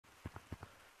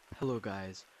Hello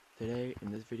guys, today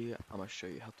in this video I'm going to show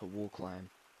you how to wall climb.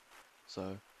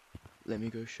 So let me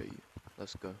go show you.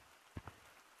 Let's go.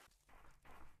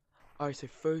 Alright, so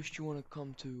first you want to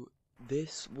come to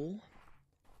this wall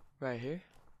right here,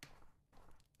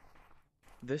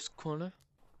 this corner.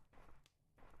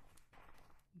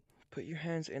 Put your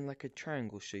hands in like a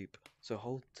triangle shape, so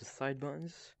hold the side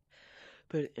buttons,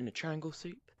 put it in a triangle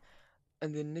shape,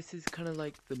 and then this is kind of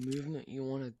like the movement you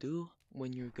want to do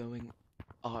when you're going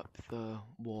up the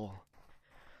wall.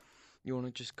 You want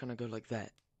to just kind of go like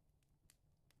that,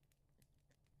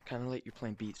 kind of like you're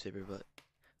playing Beat Saber, but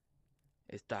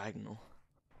it's diagonal.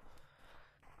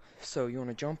 So you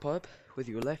want to jump up with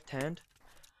your left hand.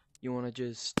 You want to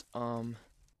just hold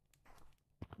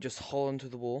onto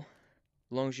the wall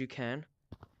as long as you can,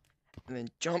 and then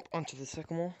jump onto the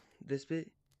second wall, this bit,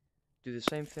 do the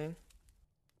same thing,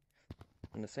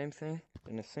 and the same thing,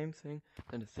 and the same thing,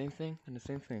 and the same thing, and the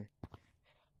same thing.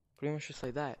 Pretty much just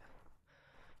like that.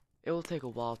 It will take a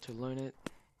while to learn it.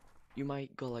 You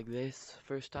might go like this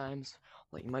first times,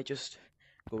 like you might just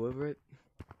go over it.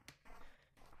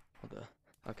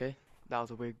 Okay, that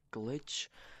was a weird glitch.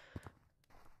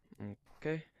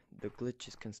 Okay, the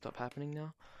glitches can stop happening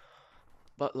now.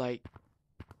 But like,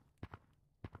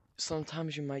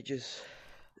 sometimes you might just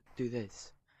do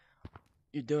this.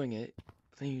 You're doing it,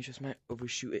 but then you just might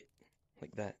overshoot it,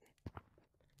 like that.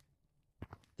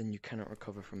 Then you cannot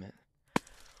recover from it.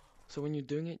 So when you're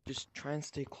doing it, just try and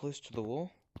stay close to the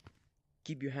wall.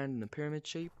 Keep your hand in a pyramid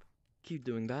shape. Keep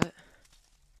doing that.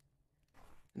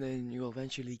 And then you'll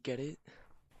eventually get it.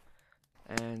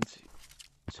 And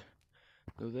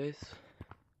do this.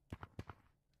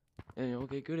 And you'll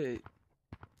get good at it.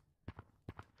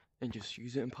 And just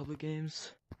use it in public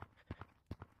games.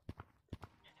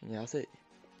 And yeah, that's it.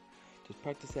 Just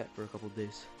practice that for a couple of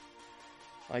days.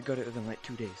 I got it within like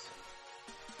 2 days.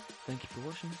 Thank you for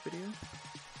watching this video.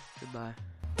 Goodbye.